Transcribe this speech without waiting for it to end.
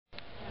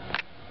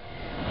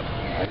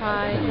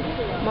Hi,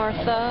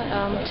 Martha.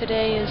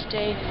 Today is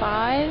day 5,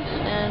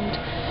 and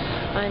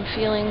I'm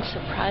feeling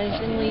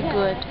surprisingly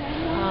good.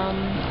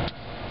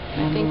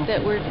 I think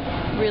that we're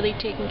really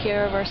taking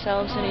care of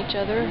ourselves and each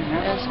other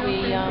as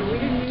we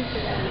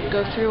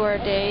go through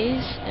our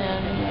days,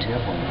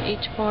 and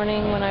each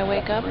morning when I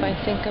wake up I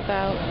think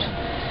about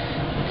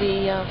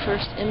the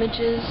first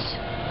images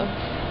of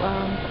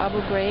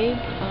Abu Ghraib.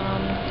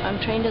 I'm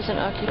trained as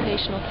an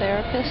occupational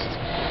therapist,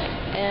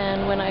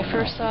 and when I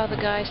first saw the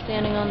guy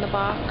standing on the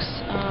box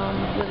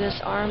with his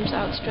arms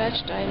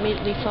outstretched, I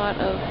immediately thought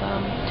of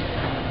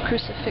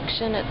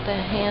crucifixion at the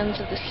hands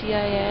of the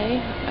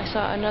CIA. I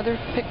saw another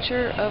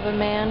picture of a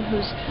man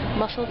whose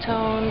muscle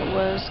tone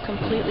was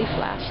completely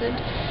flaccid,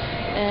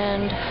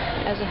 and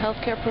as a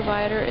healthcare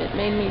provider it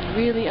made me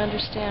really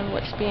understand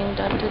what's being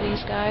done to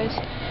these guys.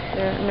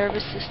 Their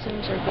nervous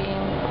systems are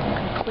being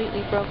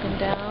completely broken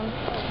down,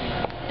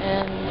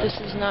 and this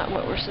is not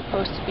what we're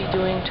supposed to be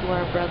doing to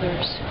our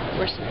brothers.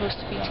 We're supposed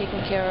to be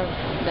taking care of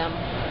them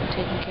and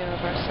taking care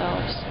of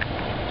ourselves.